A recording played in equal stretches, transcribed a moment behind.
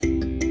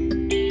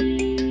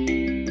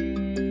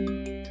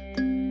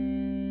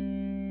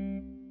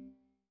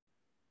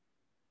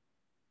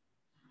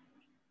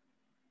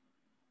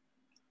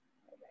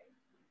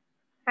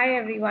Hi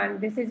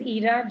everyone, this is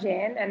Ira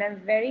Jain and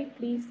I'm very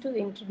pleased to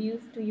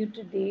introduce to you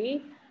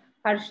today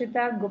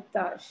Harshita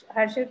Gupta.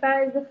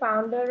 Harshita is the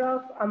founder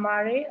of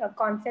Amare, a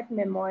concept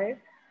memoir,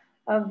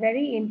 a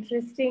very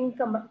interesting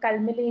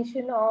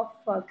culmination of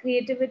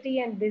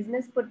creativity and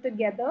business put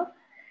together,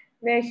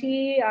 where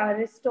she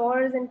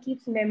restores and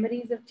keeps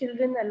memories of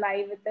children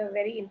alive with a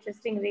very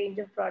interesting range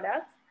of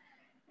products.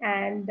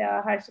 And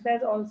Harshita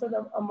is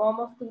also a mom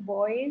of two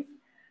boys,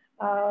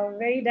 a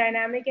very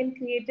dynamic and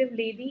creative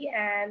lady,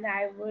 and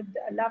I would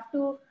love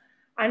to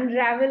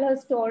unravel her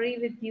story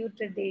with you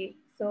today.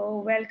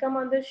 So, welcome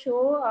on the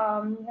show,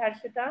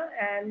 Harshita,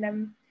 and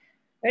I'm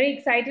very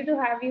excited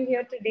to have you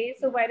here today.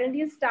 So, why don't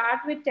you start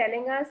with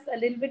telling us a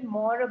little bit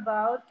more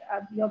about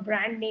your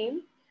brand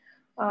name?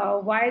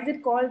 Why is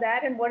it called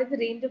that, and what is the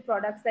range of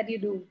products that you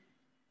do?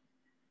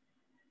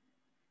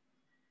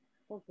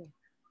 Okay.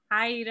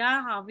 Hi,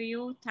 Ira. How are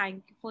you?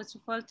 First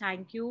of all,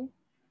 thank you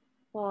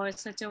for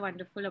such a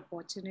wonderful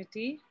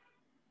opportunity.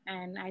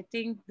 And I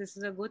think this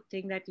is a good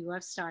thing that you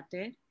have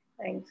started.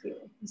 Thank you.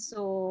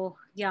 So,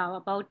 yeah,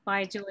 about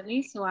my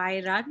journey. So,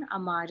 I run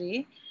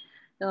Amare.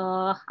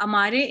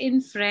 Amare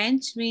in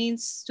French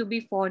means to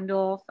be fond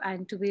of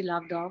and to be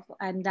loved of.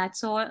 And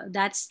that's all,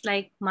 that's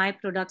like my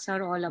products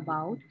are all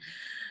about.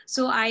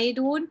 So, I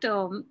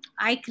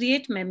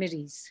create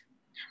memories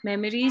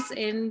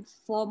in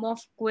form of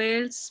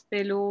quilts,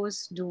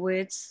 pillows,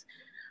 duets,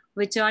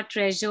 which are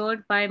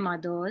treasured by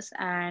mothers,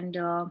 and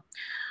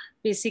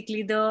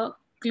basically the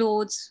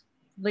clothes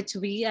which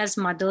we as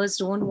mothers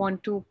don't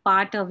want to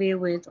part away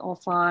with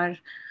of our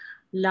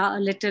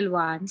little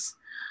ones.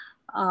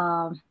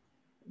 Um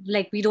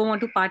like we don't want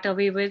to part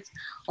away with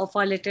of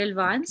our little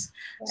ones,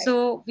 Right.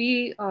 so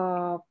we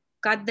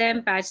cut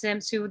them, patch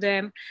them, sew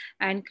them,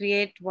 and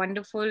create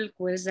wonderful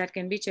quilts that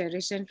can be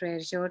cherished and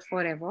treasured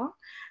forever.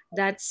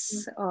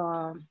 That's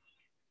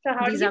So,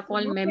 how do these you are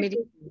called come up with memory.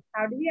 this?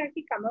 How do you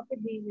actually come up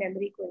with these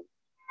memory quiz?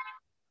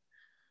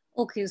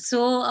 Okay,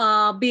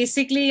 so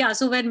basically, yeah.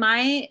 So when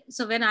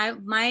I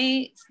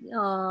my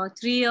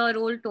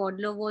 3-year-old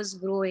toddler was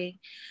growing,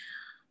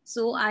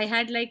 so I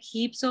had like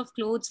heaps of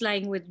clothes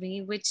lying with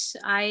me, which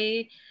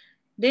I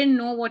didn't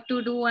know what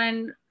to do.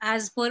 And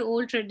as per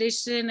old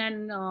tradition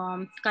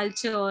and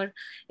culture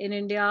in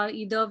India,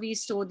 either we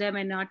store them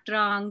in our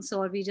trunks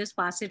or we just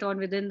pass it on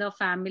within the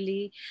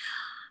family.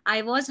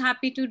 I was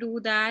happy to do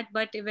that,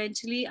 but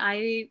eventually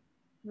I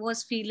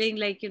was feeling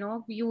like,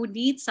 you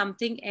need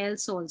something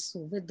else also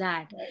with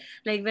that, Right.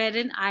 like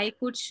wherein I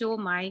could show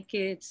my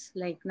kids.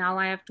 Like now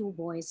I have two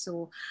boys,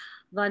 so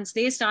once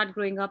they start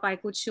growing up, I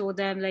could show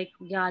them like,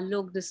 yeah,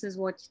 look, this is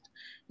what,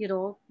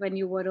 when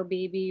you were a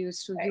baby you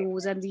used to Right.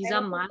 use, and these Right.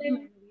 are And my sometimes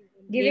memories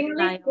when they giving away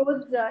fly off.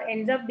 clothes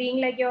ends up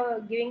being like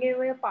you're giving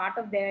away a part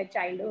of their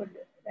childhood,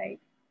 right?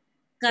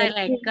 When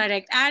Correct,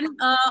 correct. And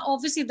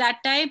obviously that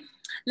time,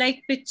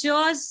 like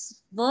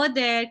pictures were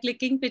there,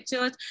 clicking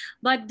pictures,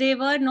 but they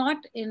were not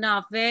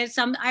enough. Where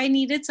I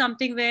needed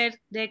something where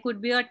there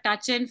could be a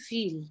touch and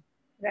feel,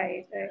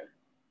 right, right,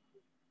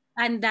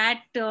 and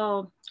that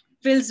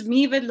fills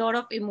me with a lot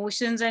of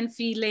emotions and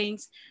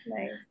feelings.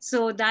 nice.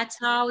 So that's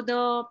how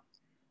the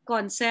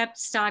concept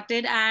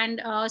started.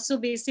 And so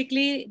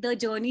basically the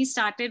journey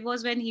started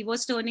was when he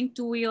was turning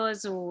 2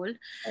 years old.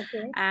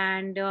 Okay.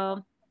 And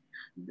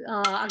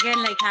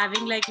again, like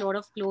having like a lot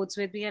of clothes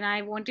with me, and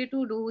I wanted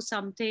to do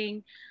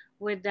something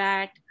with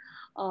that,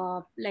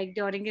 like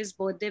during his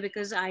birthday,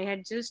 because I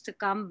had just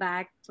come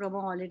back from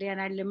a holiday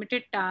and I had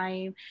limited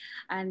time.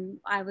 And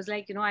I was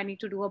like, I need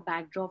to do a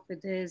backdrop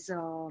with his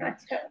Acha,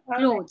 how nice.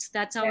 clothes.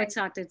 That's how it Right.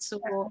 started. So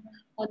Uh-huh.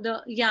 on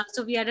the yeah,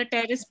 so we had a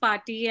terrace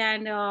party,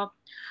 and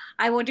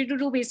I wanted to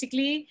do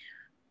basically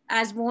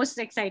as most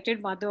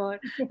excited mother,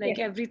 like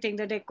Yeah. everything,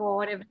 the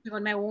decor, everything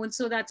on my own.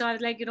 So that's why I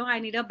was like, I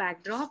need a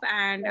backdrop,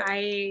 and Right.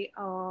 I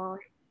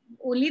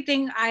only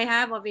thing I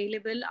have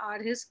available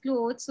are his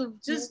clothes. So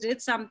Mhm. just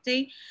did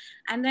something,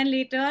 and then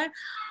later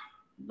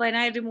when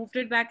I removed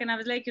it back, and I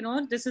was like,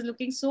 this is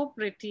looking so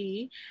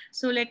pretty.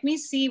 So let me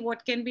see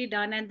what can be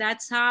done, and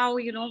that's how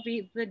we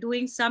were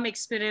doing some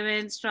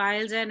experiments,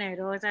 trials and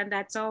errors, and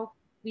that's how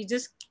we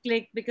just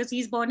clicked, because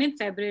he's born in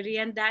February,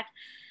 and that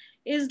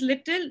is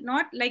little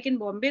not like in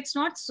Bombay. It's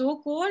not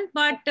so cold,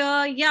 but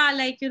yeah,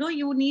 like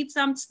you need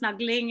some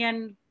snuggling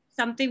and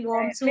something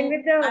warm. Right. I mean, So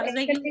with the I was air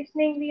like,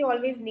 conditioning, we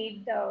always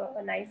need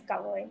a nice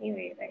cover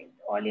anyway, right?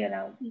 All year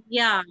round.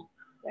 yeah,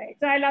 Right.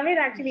 So I love it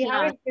actually.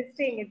 How yeah,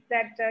 interesting. It's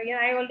that,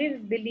 I always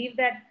believe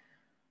that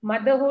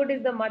motherhood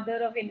is the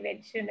mother of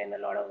invention in a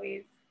lot of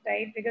ways,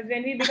 right? Because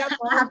when we become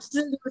moms,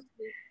 absolutely,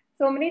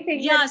 so many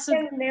things that yeah. we So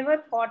have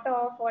never thought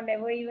of or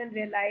never even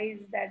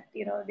realized that,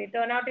 they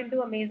turn out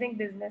into amazing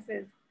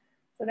businesses.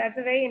 So that's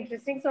a very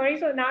interesting story.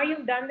 So now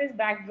you've done this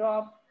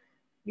backdrop.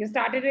 You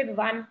started with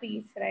one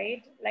piece,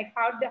 right? Like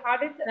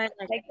right,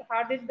 right.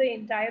 how did the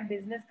entire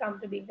business come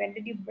to be? When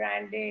did you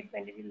brand it?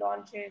 When did you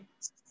launch it?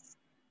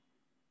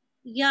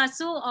 Yeah,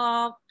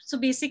 so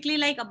basically,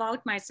 like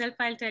about myself,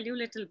 I'll tell you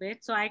a little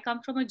bit. So I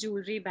come from a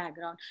jewelry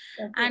background,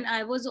 Okay. and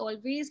I was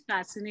always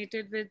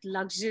fascinated with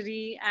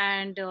luxury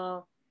and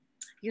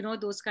you know,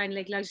 those kind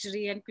like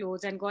luxury and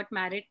clothes, and got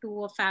married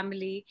to a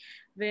family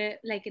where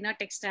like in a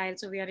textile.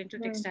 So we are into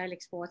Hmm. textile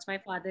exports. My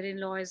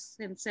father-in-law is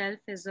himself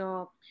is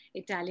a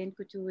Italian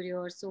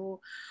couturier. So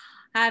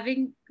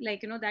having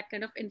like, you know, that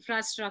kind of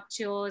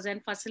infrastructures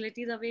and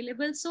facilities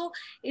available, so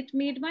it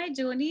made my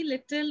journey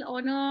little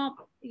on a,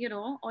 you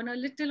know, on a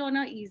little on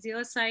a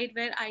easier side,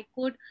 where I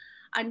could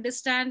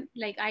understand,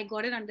 like I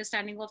got an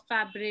understanding of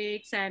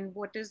fabrics and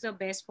what is the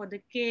best for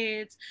the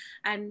kids,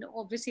 and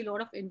obviously a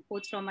lot of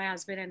inputs from my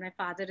husband and my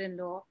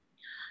father-in-law.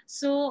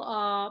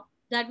 So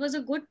that was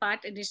a good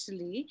part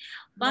initially.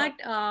 Right.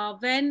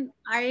 But when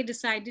I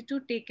decided to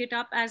take it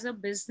up as a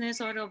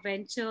business or a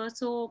venture,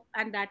 so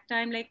at that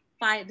time, like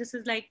this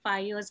is like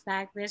 5 years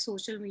back, where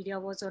social media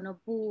was on a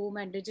boom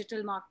and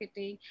digital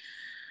marketing.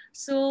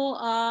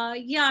 So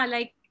yeah,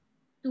 like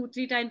 2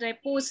 3 times I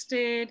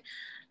posted,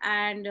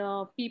 and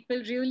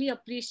people really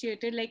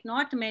appreciated, like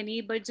not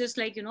many, but just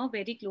like, you know,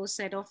 very close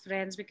set of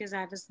friends, because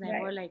I was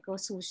never Right. like a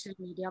social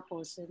media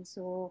person.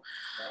 So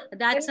Right.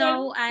 that's And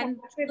what how. And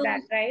starts with so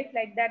that, right?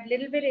 Like that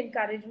little bit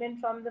encouragement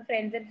from the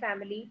friends and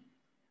family,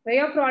 where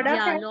your product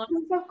yeah, a has lot.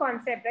 proof of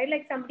concept, right?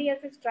 Like somebody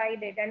else has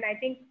tried it, and I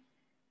think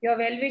your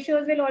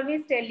well-wishers will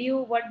always tell you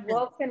what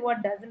works and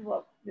what doesn't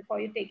work before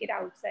you take it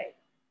outside,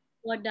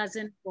 What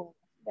doesn't work.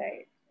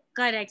 right?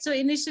 Correct. So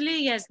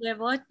initially, yes, there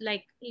were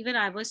like, even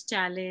I was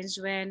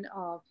challenged when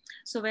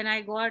so when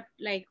I got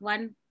like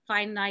one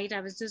fine night,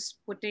 I was just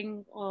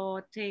putting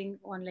a thing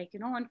on, like, you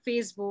know, on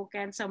Facebook,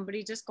 and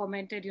somebody just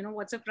commented, you know,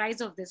 what's the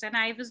price of this? And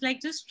I was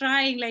like just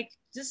trying, like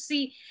just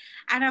see,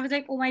 and I was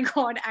like, oh my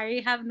God,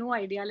 I have no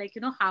idea, like,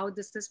 you know, how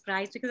this is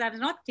priced, because I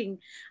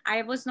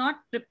was not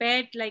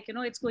prepared, like, you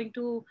know, it's going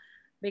to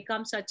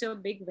become such a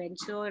big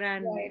venture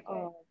and Right,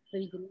 right.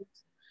 will grow.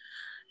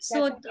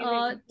 That's So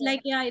amazing. Yeah.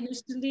 like yeah,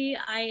 initially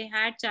I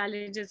had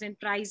challenges in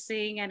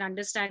pricing and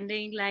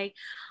understanding like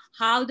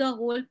how the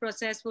whole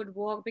process would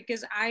work,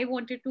 because I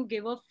wanted to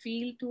give a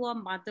feel to a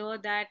mother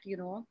that, you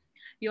know,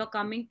 you're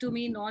coming to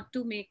me not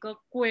to make a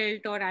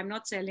quilt, or I'm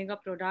not selling a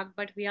product,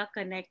 but we are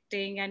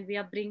connecting and we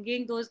are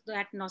bringing those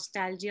that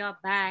nostalgia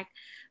back,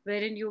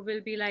 wherein you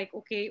will be like,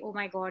 okay, oh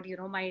my God, you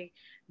know, my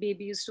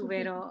baby used to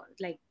wear a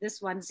like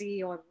this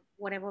onesie or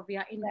whatever we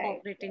are Right,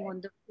 incorporating right.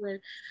 on the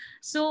quilt.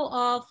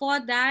 So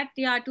for that,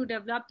 yeah, to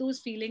develop those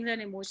feelings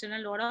and emotion, a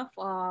lot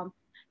of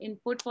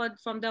input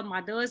from the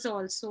mothers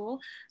also.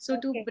 So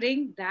to Okay.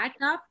 bring that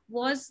up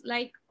was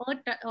like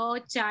a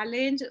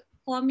challenge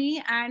for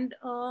me, and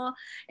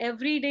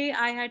every day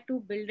I had to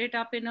build it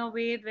up in a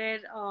way where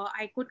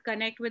I could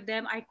connect with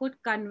them, I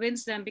could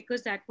convince them,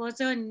 because that was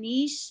a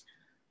niche.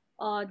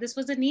 This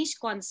was a niche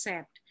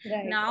concept. Right,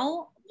 right.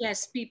 Now,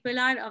 yes, people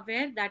are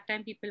aware. That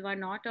time, people were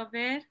not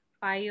aware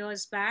 5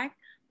 years back.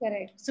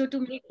 Correct. So to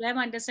make them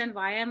understand,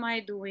 why am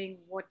I doing,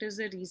 what is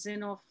the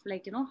reason of,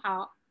 like, you know,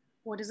 how,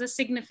 what is the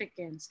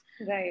significance.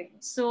 Right.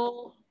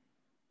 So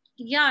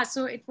yeah,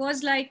 so it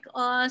was like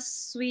a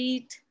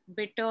sweet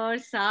bitter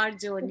sour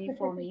journey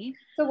for me.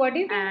 So, what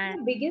do you think And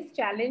was the biggest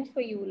challenge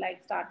for you,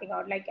 like starting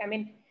out? Like, I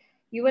mean,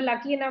 you were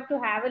lucky enough to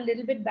have a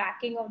little bit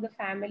backing of the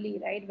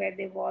family, right? Where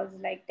there was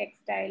like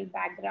textile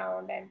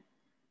background and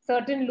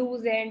certain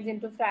loose ends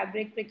into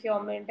fabric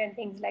procurement and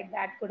things like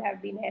that could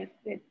have been helped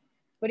with.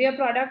 But your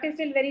product is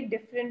still very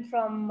different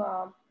from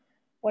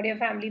what your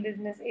family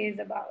business is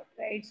about,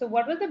 right? So,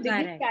 what was the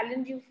biggest correct.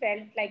 challenge you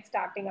felt like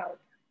starting out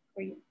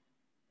for you?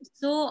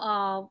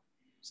 So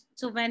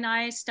so when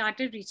I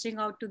started reaching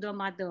out to the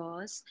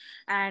mothers,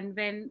 and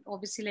when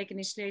obviously like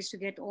initially I used to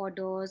get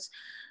orders,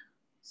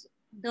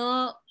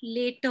 the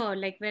later,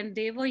 like when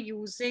they were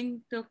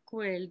using the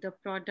quilt, the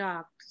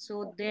product,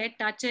 so Okay. their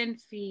touch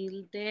and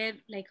feel, their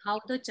like how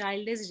the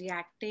child is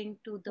reacting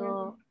to the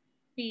Mhm.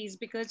 piece,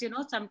 because you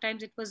know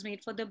sometimes it was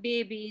made for the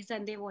babies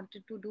and they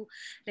wanted to do,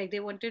 like they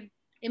wanted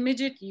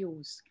immediate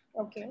use.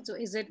 Okay. So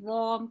is it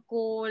warm,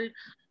 cold,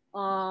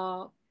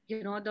 uh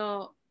you know,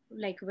 the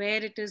like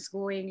where it is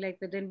going, like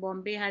within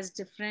Bombay has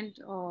different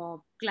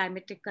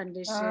climatic Ah,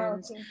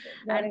 conditions. okay. Okay.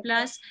 Got And it.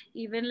 plus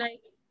even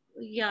like,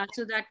 yeah,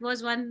 so that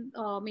was one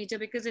major,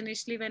 because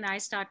initially when I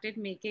started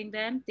making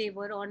them, they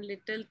were on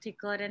little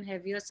thicker and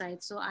heavier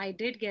side. So I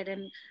did get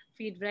an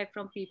feedback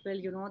from people,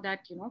 you know, that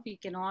you know we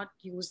cannot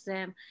use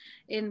them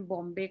in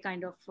Bombay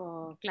kind of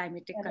Correct.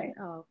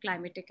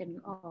 climatic and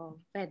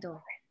weather.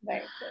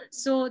 Right. Right.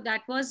 So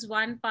that was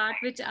one part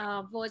which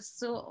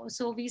was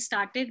so we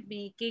started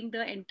making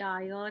the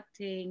entire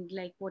thing,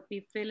 like what we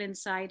fill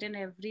inside and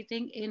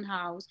everything in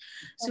house.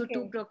 So to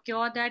Okay.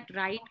 procure that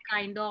right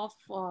kind of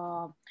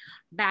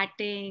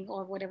batting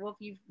or whatever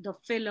we the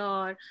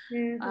filler,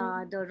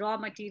 Mm-hmm. the raw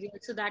material,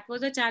 so that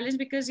was a challenge,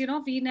 because you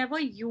know we never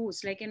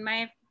used, like in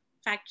my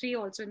factory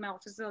also, in my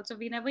office also,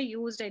 we never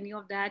used any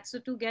of that. So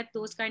to get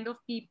those kind of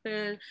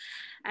people,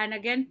 and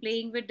again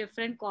playing with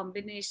different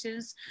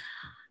combinations,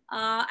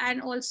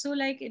 and also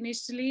like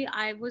initially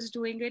I was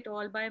doing it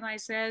all by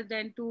myself,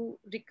 then to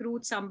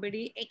recruit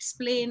somebody,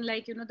 explain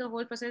like, you know, the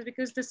whole process,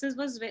 because this is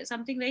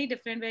something very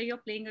different, where you're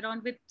playing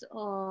around with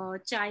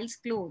child's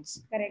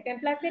clothes. Correct. And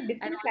plus, they're And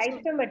different also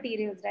types of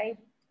materials, right?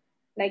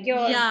 Like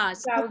your Yeah,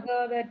 so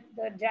trouser,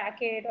 the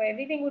jacket, or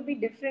everything would be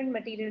different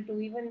material to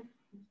even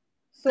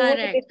sew the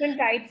correct. different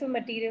types of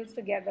materials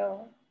together.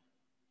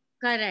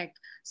 Correct.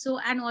 So,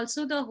 and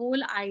also the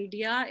whole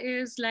idea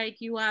is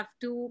like you have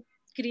to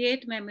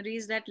create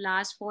memories that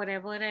last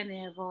forever and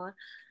ever,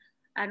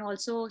 and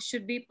also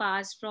should be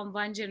passed from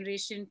one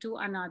generation to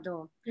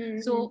another. Mm-hmm.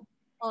 So,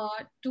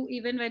 to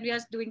even when we are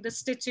doing the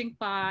stitching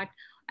part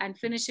and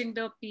finishing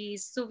the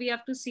piece, so we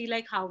have to see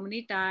like how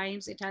many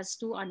times it has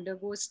to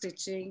undergo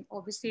stitching.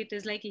 Obviously, it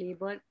is like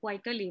labor,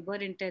 quite a labor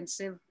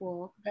intensive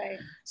work. Right.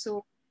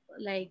 So,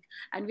 like,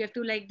 and we have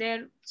to like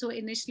there, so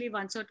initially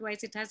once or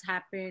twice it has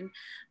happened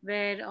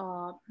where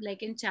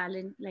like in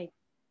challenge, like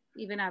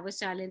even I was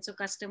challenged, so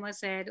customer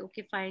said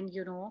okay fine,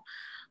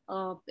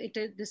 it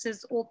is, this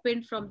is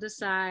open from the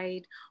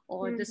side,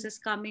 or this Mm-hmm. is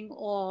coming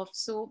off.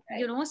 So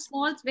Right.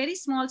 small, very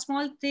small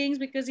things,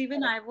 because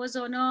even Correct. I was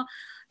on a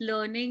Correct.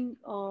 learning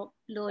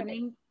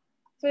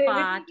So with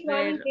path each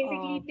where one,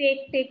 basically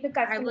take the I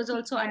customer was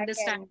also feedback and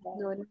understanding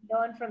learning.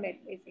 learn from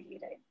it, basically,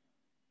 right?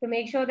 To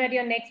make sure that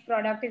your next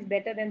product is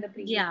better than the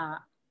previous Yeah.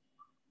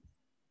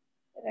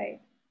 one.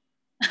 Right.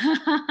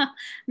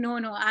 No,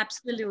 no,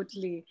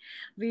 absolutely.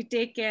 We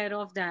take care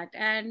of that.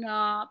 And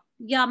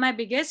yeah, my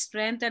biggest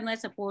strength and my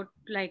support,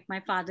 like my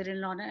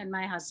father-in-law and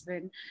my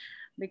husband,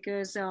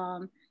 because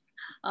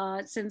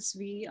since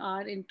we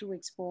are into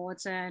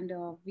exports and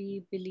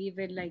we believe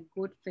in like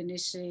good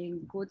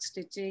finishing, good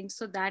stitching,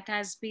 so that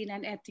has been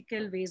an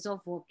ethical ways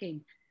of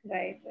working.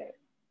 Right. Right.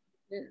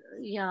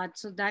 Yeah,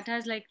 so that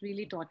has like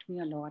really taught me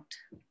a lot.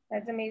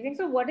 That's amazing.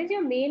 So, what is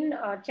your main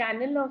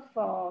channel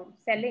of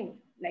selling?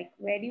 Like,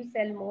 where do you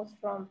sell most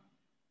from?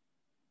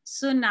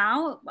 So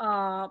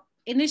now,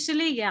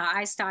 initially, yeah,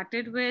 I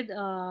started with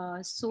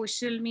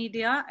social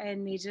media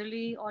and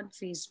majorly on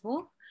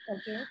Facebook.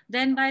 Okay.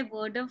 Then by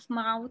word of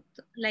mouth,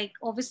 like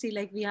obviously,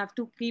 like we have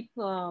to keep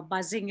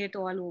buzzing it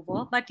all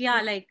over. But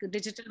yeah, like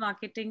digital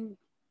marketing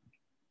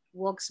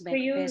works So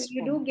best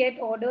you for do me. get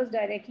orders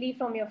directly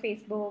from your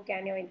Facebook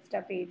and your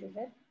Insta page, is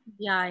it?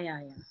 Yeah,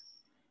 yeah, yeah,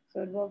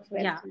 So it works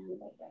well yeah. for you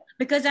like that.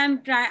 Because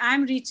I'm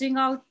reaching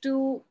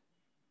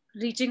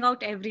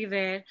out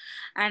everywhere,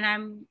 and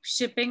I'm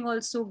shipping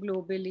also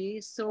globally.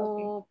 Okay.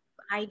 So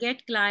I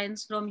get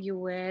clients from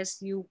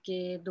US,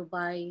 UK,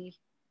 Dubai.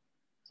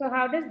 So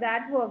how does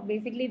that work?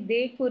 Basically,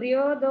 they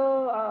courier the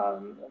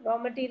raw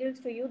materials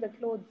to you, the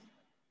clothes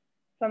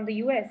from the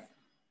US.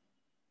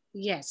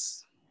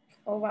 Yes.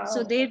 Oh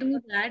So wow. they do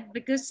that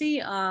because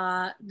see,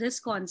 this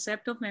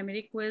concept of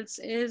memory quilts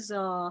is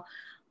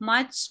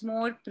much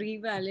more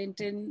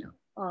prevalent in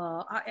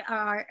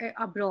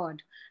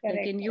abroad, like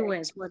Correct, in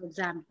correct. US, for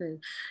example.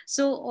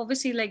 So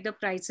obviously, like the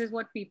prices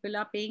what people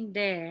are paying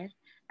there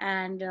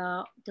and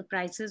the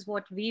prices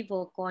what we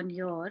work on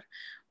here,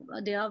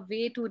 they are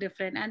way too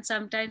different. And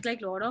sometimes,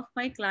 like a lot of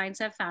my clients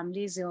have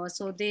families here,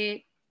 so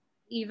they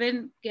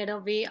even get a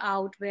way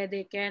out where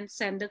they can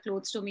send the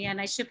clothes to me and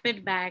I ship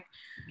it back.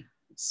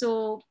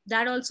 So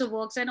that also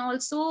works. And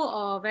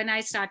also when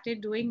I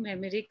started doing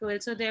memory quill,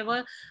 so there were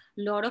a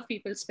lot of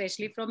people,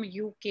 especially from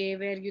UK,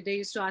 where they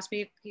used to ask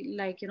me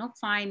like,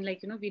 fine,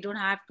 like, we don't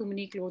have too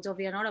many clothes, or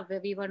we are not aware,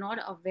 we were not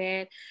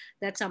aware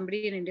that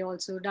somebody in India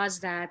also does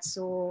that.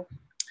 So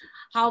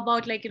how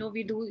about like,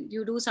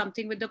 you do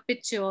something with the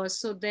pictures.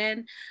 So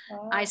then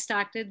I Wow,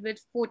 started with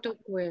photo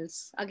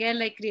quills, again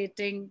like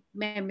creating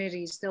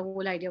memories. The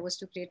whole idea was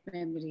to create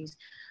memories.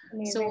 So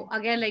amazing.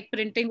 again, like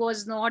printing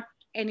was not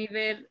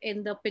anywhere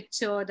in the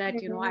picture that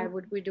I Mhm.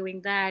 would be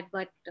doing that,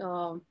 but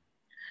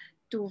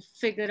to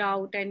figure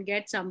out and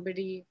get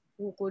somebody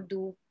who could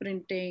do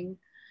printing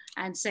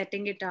and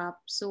setting it up.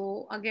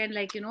 So again,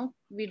 like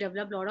we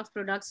developed a lot of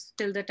products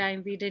till the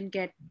time we didn't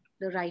get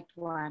the right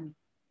one.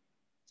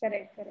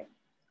 Correct, correct.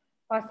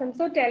 Awesome.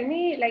 So tell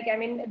me, like, I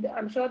mean,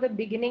 I'm sure the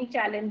beginning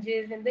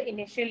challenges in the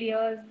initial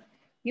years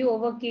you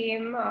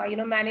overcame,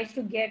 managed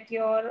to get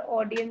your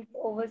audience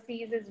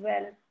overseas as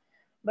well.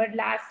 But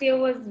last year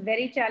was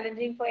very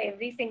challenging for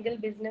every single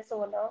business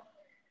owner.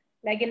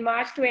 Like in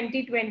March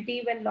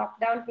 2020, when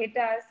lockdown hit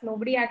us,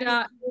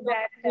 Yeah,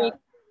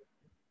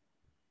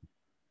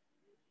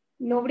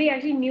 nobody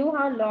actually knew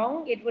how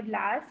long it would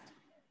last.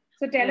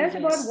 So tell oh us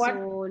yes. about So what.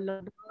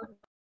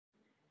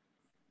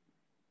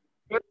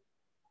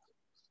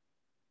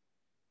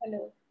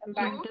 Hello, I'm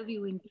back.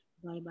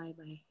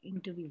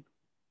 interview.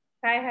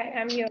 Hi, hi,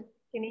 I'm here.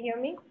 Can you hear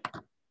me?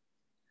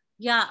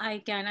 Yeah, I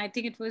can. I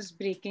think it was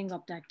breaking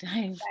up that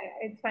time.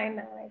 It's fine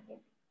now, I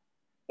think.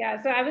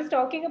 Yeah, so I was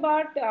talking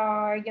about,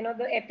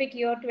 the epic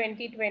year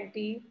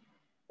 2020,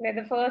 where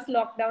the first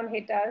lockdown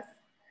hit us.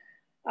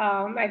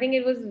 I think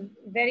it was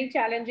very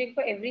challenging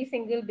for every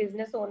single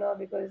business owner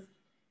because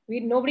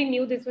nobody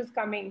knew this was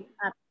coming,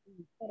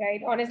 Absolutely.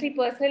 right? Honestly,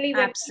 personally,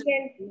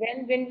 Absolutely.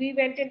 when we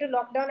went into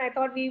lockdown, I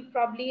thought we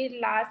probably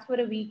last for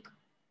a week,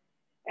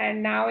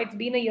 and now it's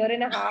been a year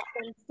and a half,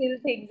 and still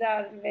things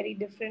are very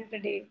different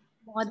today.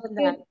 More than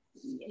So, that.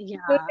 so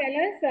Yeah. tell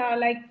us,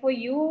 like for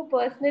you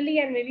personally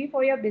and maybe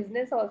for your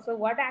business also,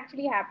 what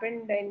actually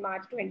happened in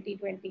March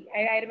 2020?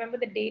 I remember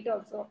the date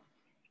also.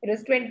 It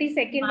was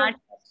 22nd of March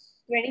March.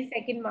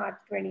 22nd March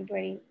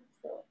 2020.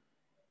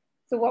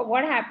 So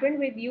what happened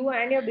with you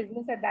and your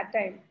business at that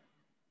time?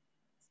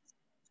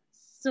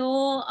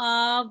 So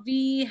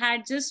we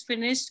had just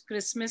finished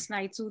Christmas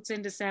night suits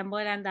in December,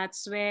 and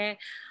that's where.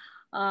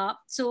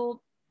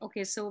 So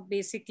okay, so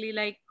basically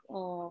like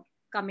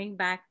coming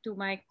back to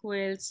my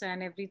quilts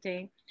and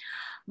everything,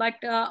 but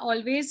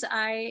always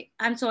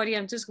I'm sorry,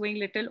 I'm just going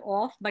little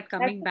off, but That's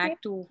coming okay.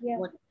 back to Yeah.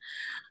 what.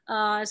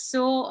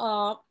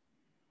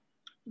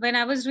 When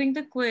I was doing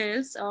the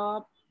quilts,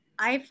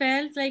 I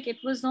felt like it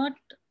was not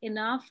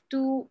enough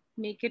to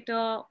make it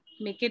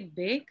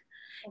big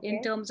in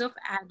Okay. terms of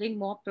adding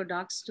more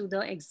products to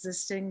the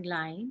existing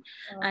line.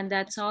 Uh, And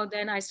that's how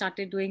then I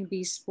started doing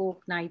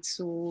bespoke night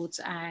suits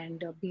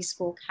and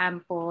bespoke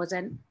hampers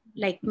and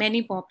like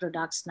many more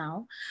products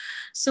now.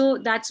 So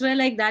that's where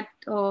like that.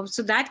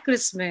 So that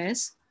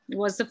Christmas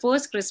was the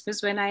first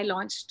Christmas when I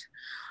launched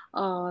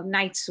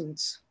night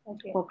suits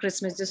okay. for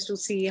Christmas just to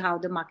see how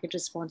the market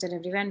responds and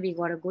everywhere. And we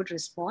got a good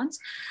response.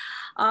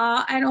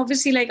 And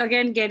obviously, like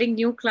again, getting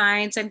new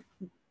clients and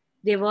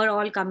they were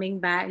all coming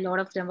back. A lot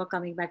of them were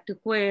coming back to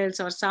quilts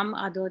or some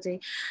other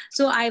thing.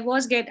 So I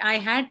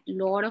had a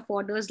lot of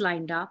orders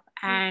lined up,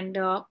 and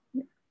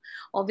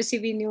obviously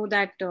we knew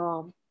that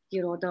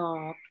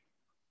the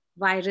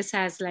virus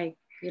has like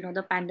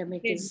the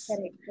pandemic is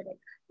Correct. Correct.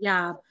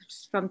 yeah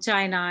from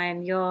China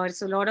and yours.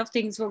 So a lot of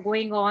things were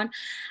going on,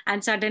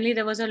 and suddenly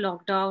there was a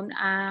lockdown.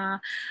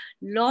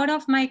 Lot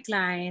of my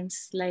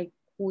clients, like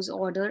whose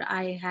order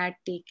I had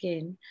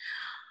taken,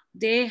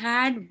 they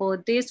had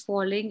birthdays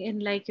falling in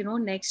like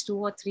next 2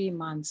 or 3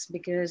 months,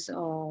 because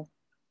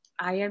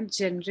I am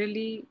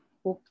generally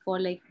booked for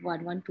like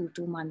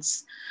 2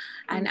 months,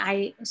 and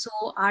I so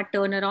our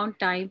turnaround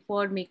time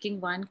for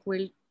making one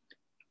quilt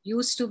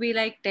used to be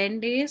like 10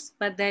 days,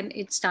 but then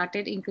it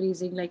started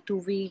increasing like 2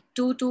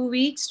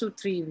 weeks to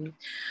 3 weeks.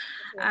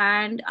 Okay.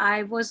 And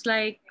I was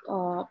like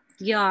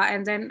yeah,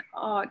 and then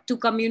to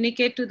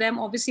communicate to them,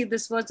 obviously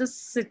this was a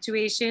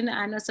situation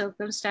and a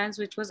circumstance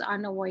which was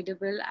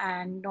unavoidable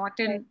and not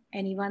Right. in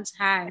anyone's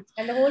hands.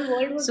 And the whole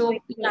world was going So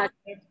through yeah,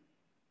 it. Right?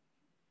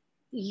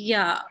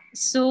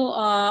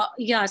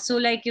 so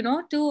like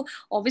to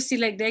obviously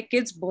like their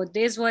kids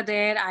birthdays were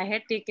there, I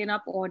had taken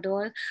up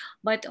orders,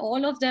 but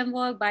all of them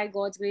were by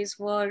God's grace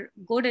were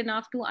good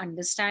enough to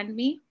understand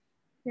me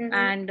Mm-hmm.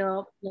 and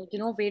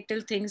like wait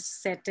till things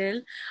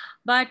settle.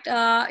 But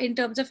in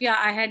terms of, yeah,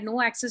 I had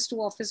no access to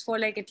office for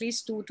like at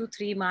least 2 to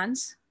 3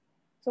 months.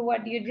 So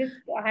what you just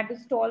had to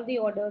stall the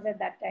orders at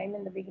that time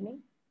in the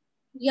beginning?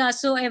 Yeah,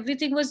 so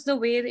everything was the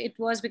way it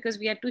was because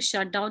we had to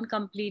shut down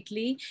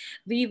completely.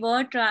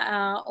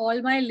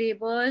 All my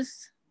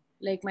laborers,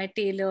 like my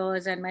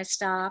tailors and my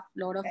staff, a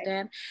lot of Right.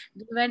 them,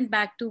 they went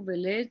back to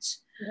village.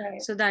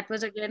 Right. So that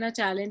was again a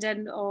challenge,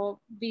 and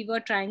we were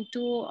trying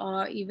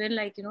to even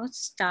like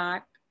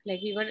start, like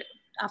we were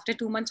after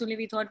 2 months only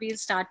we thought we'll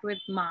start with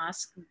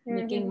mask,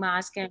 making Mm-hmm.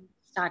 mask and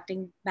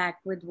starting back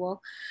with work,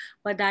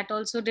 but that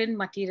also didn't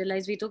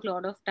materialize. We took a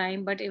lot of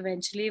time, but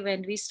eventually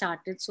when we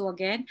started, so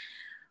again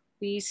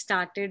we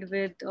started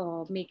with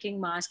making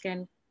mask,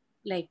 and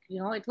like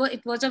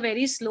it was a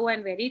very slow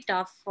and very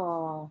tough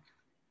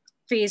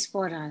phase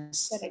for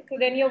us, Correct. So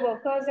then your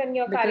workers and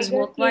your because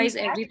work karigars wise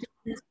came back. everything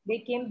is They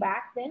came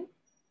back then.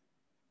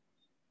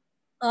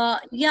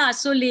 yeah,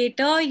 so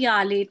later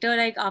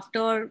like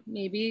after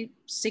maybe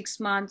 6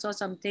 months or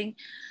something,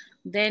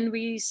 then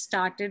we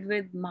started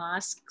with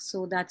masks.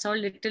 So that's how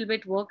little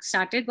bit work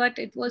started, but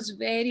it was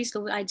very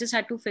slow. I just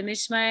had to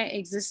finish my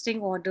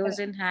existing orders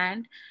Correct. in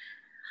hand,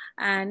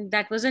 and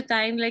that was a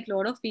time like a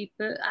lot of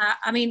people,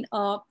 I mean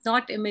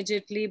not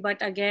immediately,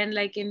 but again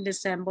like in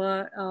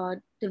December,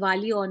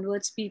 Diwali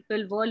onwards,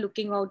 people were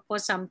looking out for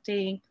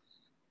something,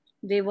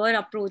 they were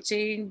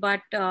approaching,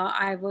 but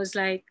I was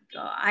like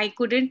I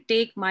couldn't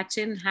take much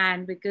in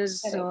hand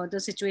because Correct. the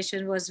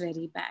situation was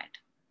very bad.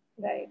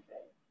 Right.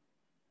 Right.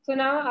 So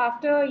now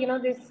after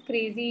this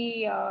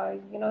crazy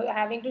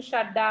having to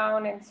shut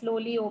down and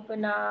slowly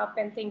open up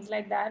and things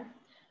like that,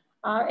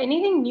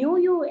 anything new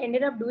you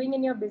ended up doing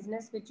in your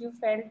business which you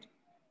felt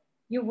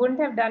you wouldn't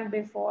have done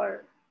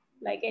before,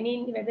 like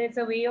any, whether it's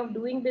a way of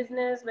doing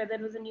business, whether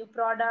it was a new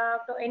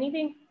product or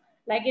anything,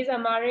 like is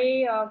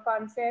Amare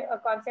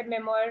concept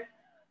memoir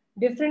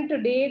different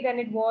today than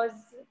it was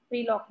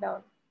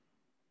pre-lockdown?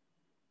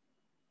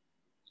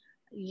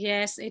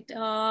 Yes,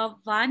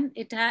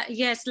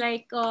 yes,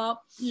 like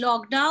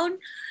lockdown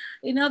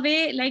in a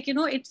way, like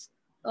it's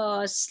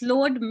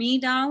slowed me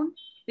down,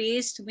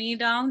 paced me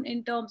down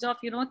in terms of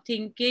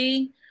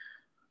thinking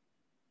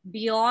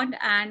beyond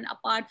and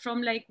apart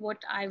from like what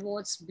I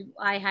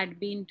had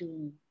been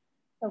doing.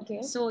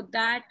 Okay. So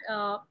that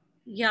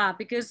yeah,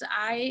 because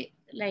I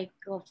like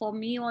for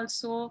me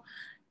also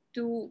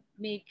to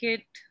make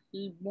it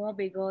more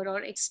bigger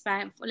or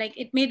expand, like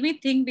it made me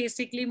think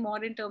basically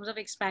more in terms of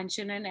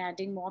expansion and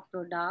adding more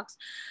products.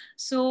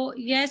 So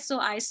yes, so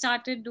I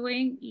started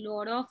doing a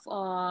lot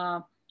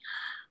of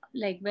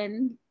like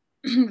when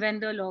when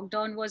the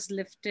lockdown was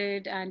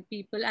lifted and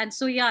people, and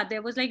so yeah,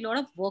 there was like a lot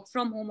of work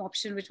from home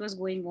option which was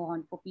going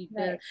on for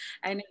people, Right.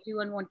 and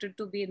everyone wanted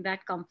to be in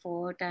that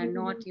comfort and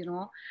not,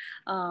 Mhm.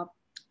 uh,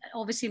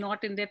 obviously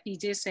not in their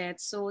PJ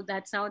sets. So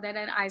that's how that,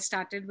 and I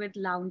started with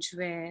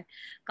loungewear, Right.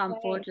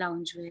 comfort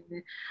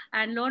loungewear,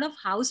 and a lot of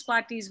house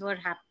parties were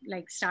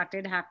like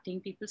started happening.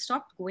 People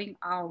stopped going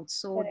out,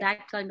 so Correct.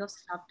 that kind of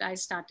stuff I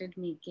started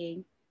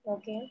making.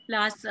 Okay.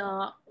 Plus,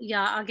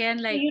 yeah, again,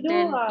 So like you do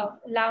then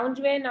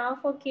loungewear now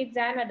for kids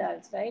and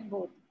adults, right?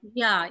 Both.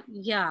 yeah,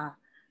 yeah.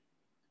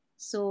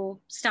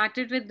 So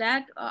started with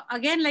that,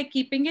 again, like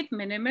keeping it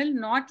minimal,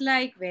 not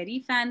like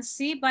very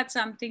fancy, but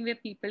something where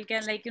people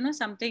can, like,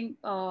 something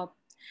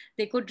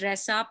they could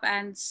dress up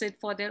and sit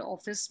for their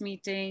office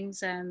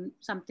meetings, and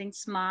something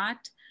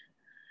smart.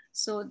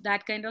 So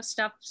that kind of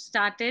stuff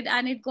started,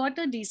 and it got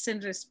a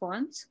decent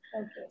response.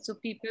 Okay. So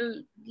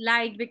people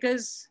liked,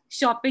 because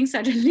shopping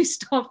suddenly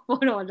stopped for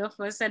all of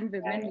us, and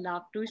Yeah, women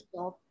love to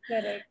shop.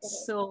 correct, correct.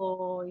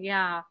 So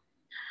yeah.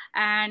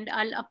 And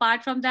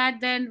apart from that,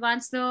 then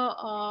once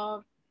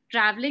the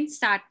traveling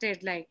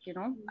started, like,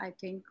 Mm. I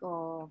think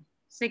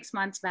 6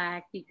 months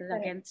back, people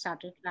Correct. again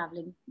started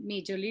traveling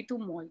majorly to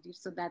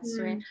Maldives. So that's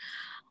where Mm.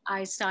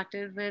 I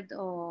started with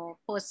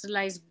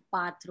personalized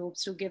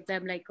bathrobes, to give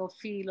them like a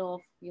feel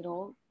of,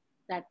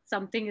 that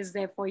something is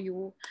there for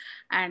you,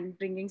 and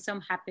bringing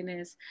some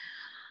happiness.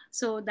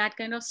 So that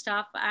kind of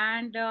stuff.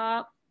 And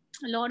a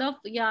lot of,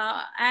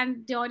 yeah,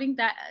 and during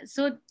that,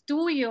 so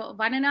 2 year,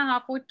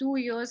 1.5 or 2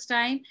 years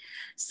time,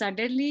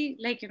 suddenly,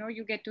 like,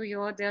 you get to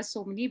hear there are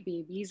so many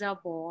babies are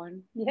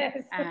born.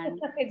 Yes, And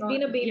it's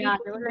been a baby yeah,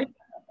 they were boom. like,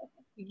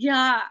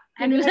 yeah,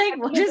 and People we're have like,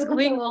 what nothing to is do,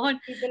 going so on?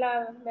 people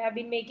have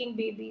been making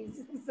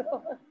babies.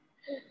 So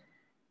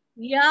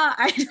Yeah,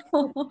 I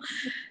know.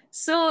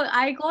 So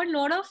I got a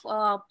lot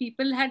of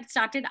people had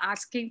started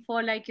asking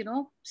for, like,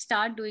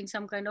 start doing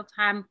some kind of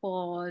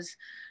hampers.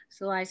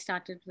 So I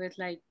started with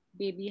like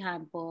baby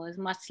hampers,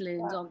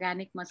 muslins, wow.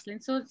 organic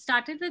muslins. So it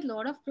started with a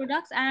lot of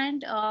products.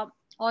 And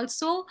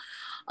also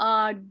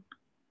uh,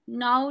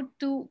 now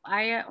to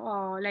I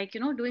like,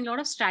 doing a lot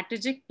of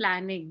strategic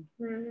planning,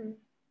 Hmm.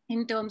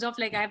 in terms of,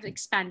 like, I've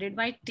expanded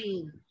my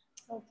team.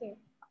 Okay.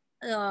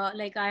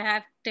 Like, I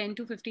have 10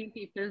 to 15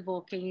 people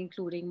working,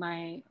 including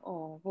my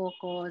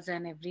workers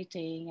and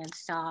everything and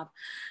staff.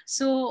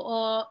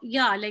 So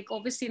yeah, like,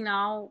 obviously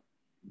now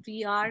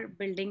we are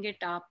building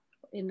it up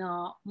in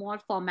a more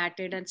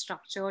formatted and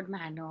structured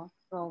manner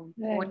from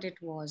what Right.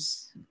 it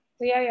was.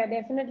 So yeah, yeah,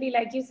 definitely.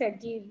 Like you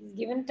said,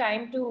 given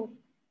time to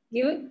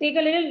take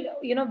a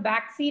little,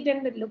 backseat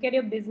and look at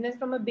your business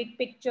from a big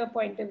picture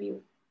point of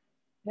view,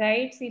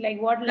 right? See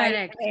like what lies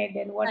Correct. ahead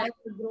and what you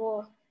could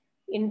grow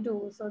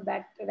into. So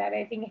that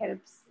I think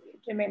helps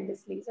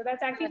tremendously. So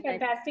that's actually Correct.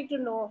 fantastic to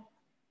know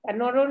that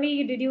not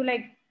only did you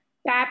like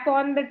tap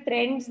on the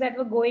trends that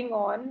were going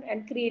on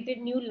and created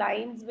new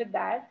lines with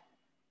that,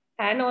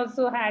 and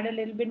also had a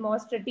little bit more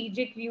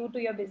strategic view to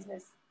your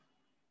business.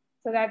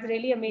 So that's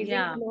really amazing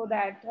Yeah. to know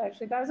that,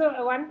 Harshita.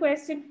 So one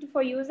question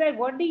for you is that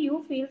what do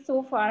you feel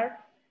so far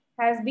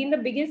has been the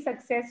biggest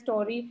success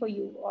story for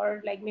you,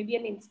 or like maybe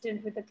an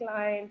instant with a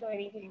client or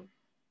anything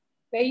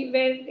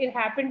where it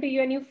happened to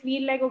you and you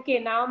feel like, okay,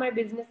 now my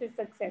business is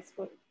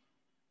successful.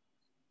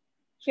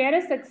 Share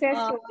a success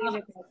Uh, story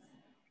with us.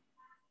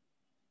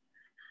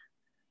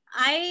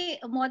 I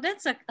more than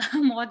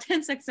more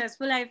than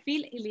successful. I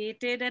feel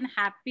elated and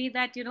happy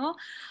that,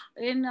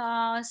 in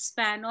a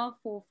span of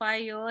 4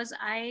 5 years,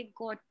 I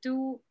got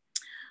to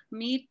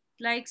meet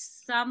like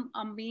some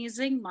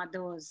amazing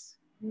mothers.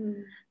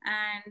 Hmm.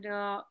 And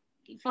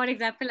for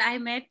example, I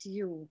met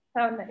you.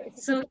 How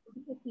nice. So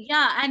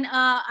yeah, and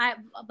I,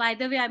 by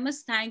the way, I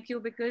must thank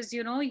you, because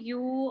you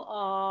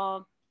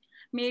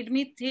made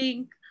me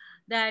think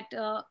that,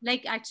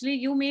 like, actually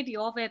you made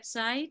your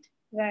website.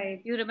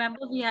 Right. You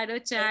remember we had a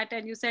chat,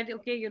 and you said,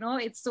 okay,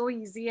 it's so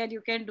easy and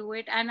you can do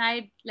it. And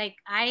I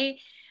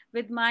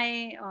with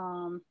my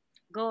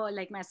girl,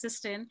 like my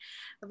assistant,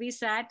 we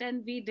sat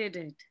and we did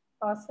it.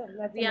 Awesome.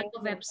 That's We have a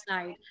amazing.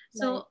 website. Nice.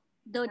 So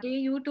the day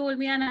you told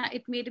me, and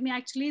it made me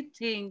actually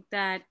think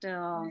that,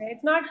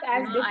 It's not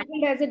as I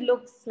difficult as it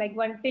looks like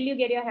until you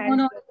get your no, hands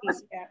no,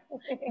 dirty. Yeah.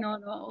 no,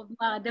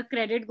 no. The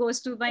credit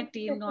goes to my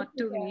team, not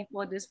to Yeah. me,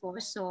 for this,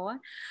 for sure.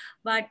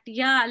 But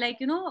yeah, like,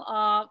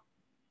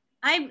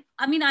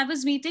 I mean, I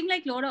was meeting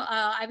like lot of,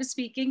 I was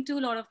speaking to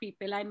a lot of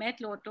people. I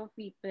met a lot of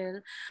people,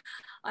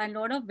 and a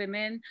lot of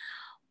women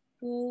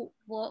who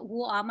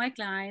are my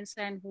clients,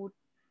 and who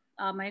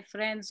are my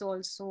friends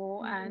also,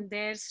 Mhm. and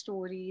their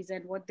stories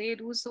and what they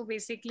do. So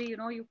basically,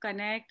 you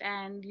connect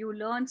and you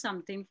learn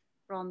something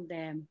from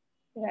them.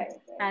 Right,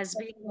 right. Has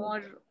That's been more,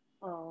 amazing.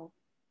 uh,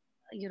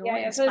 Yeah,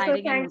 yeah. So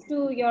inspiring and thanks to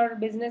motivating. your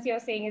business, you're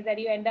saying is that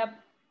you end up,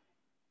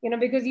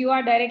 because you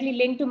are directly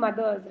linked to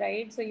mothers,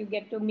 right? So you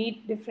get to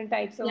meet different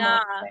types of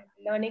moms Yeah,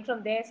 and learning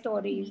from their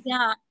stories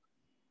yeah,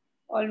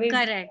 always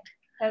correct.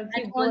 helps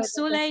And you grow as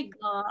a also, like,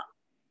 person.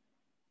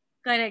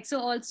 correct. So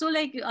also,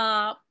 like,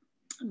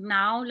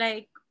 now,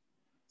 like,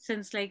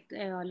 since like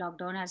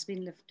lockdown has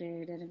been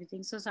lifted and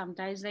everything. So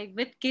sometimes like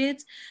with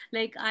kids,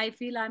 like I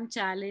feel I'm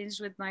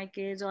challenged with my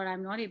kids, or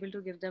I'm not able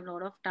to give them a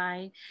lot of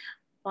time.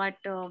 But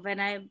when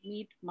I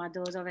meet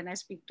mothers, or when I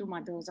speak to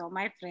mothers or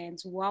my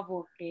friends who are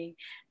working,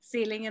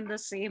 sailing in the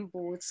same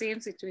boat, same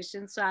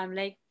situation, so I'm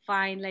like,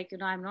 fine, like,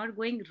 I'm not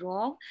going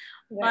wrong.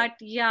 Right.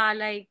 But yeah,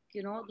 like,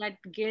 that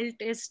guilt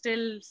is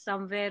still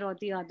somewhere or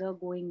the other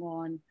going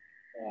on.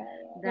 Yeah,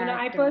 yeah. No, no, That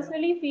I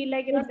personally feel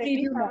like, would there'll leave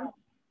be you back.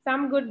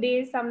 some good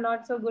days, some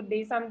not so good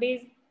days. Some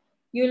days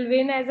you'll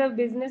win as a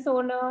business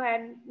owner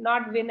and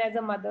not win as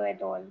a mother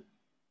at all.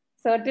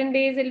 Certain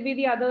days it'll be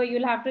the other.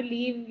 You'll have to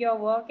leave your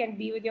work and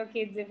be with your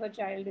kids if a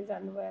child is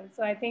unwell.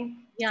 So I think,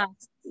 Yeah.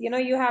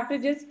 you have to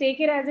just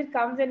take it as it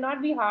comes and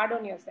not be hard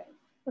on yourself.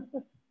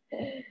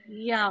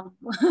 Yeah.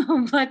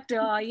 But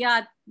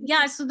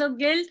yeah, so the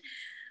guilt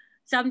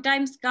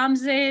sometimes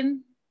comes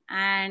in,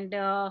 and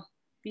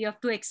you have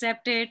to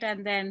accept it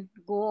and then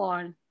go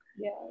on.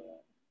 Yeah,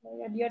 yeah.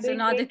 No, you're So doing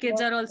now the great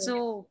kids work. are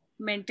also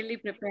mentally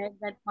prepared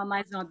that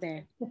mama is not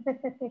there.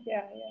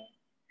 Yeah, yeah.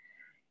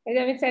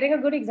 I mean, setting a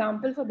good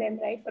example for them,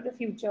 right, for the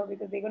future,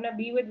 because they're going to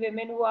be with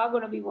women who are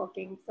going to be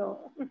working.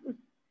 So,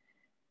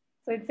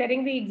 so it's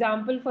setting the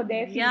example for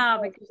their future Yeah,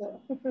 because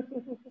also.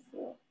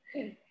 So,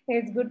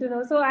 it's good to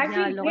know. So, yeah,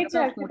 actually, great, lots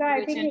of Harshita.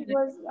 I think motivation. it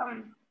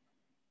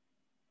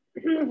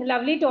was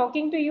lovely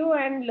talking to you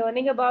and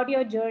learning about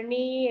your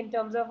journey in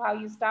terms of how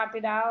you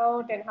started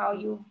out and how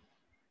you've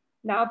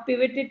now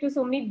pivoted to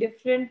so many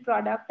different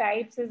product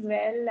types as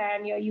well.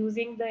 And you're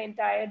using the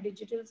entire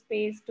digital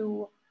space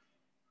to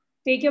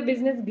take your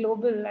business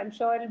global. I'm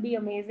sure it'll be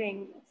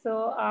amazing.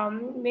 So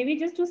maybe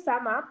just to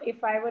sum up,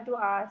 if I were to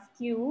ask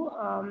you,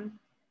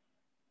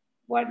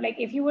 what, like,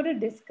 if you were to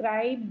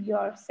describe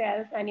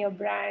yourself and your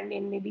brand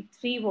in maybe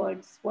 3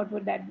 words, what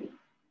would that be?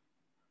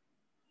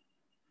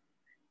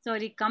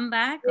 Sorry, come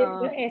back. The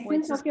What's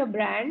essence this? of your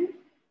brand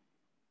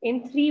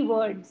in 3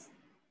 words,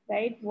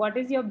 right? What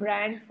is your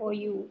brand for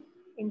you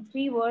in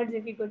 3 words,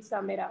 if you could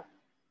sum it up?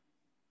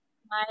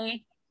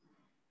 My,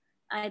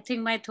 I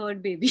think my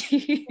third baby.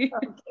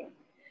 Okay,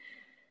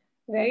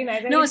 very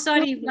nice. I No, mean,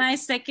 sorry, my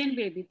second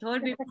baby.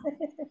 Third baby.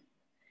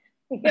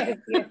 yes,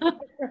 yes.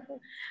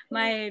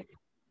 my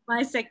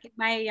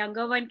my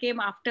younger one came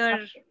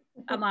after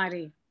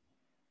Amare.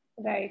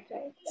 Right,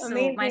 right. So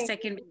my Amazing.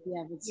 second baby,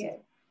 I would say. Yes,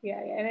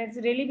 yeah, yeah. And it's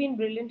really been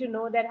brilliant to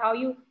know that how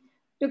you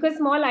took a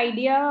small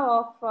idea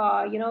of,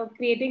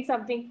 creating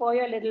something for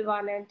your little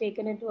one and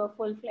taken it to a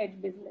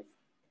full-fledged business.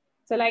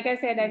 So, like I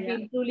said, I Yeah.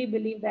 feel truly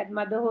believe that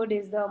motherhood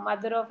is the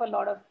mother of a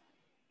lot of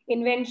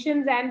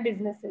inventions and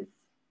businesses.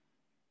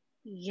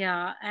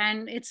 Yeah.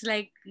 And it's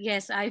like,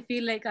 yes, I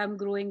feel like I'm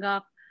growing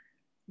up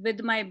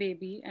with my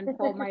baby and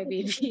for my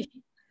baby.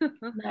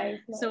 Nice,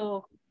 nice.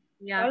 So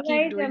yeah, All keep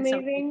right, doing something.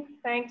 amazing.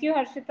 Thank you,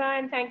 Harshita,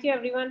 and thank you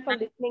everyone for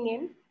listening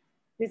in.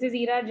 This is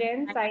Ira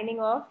Jain signing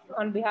off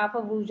on behalf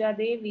of Vuja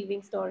Day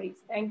Weaving Stories.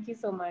 Thank you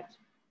so much.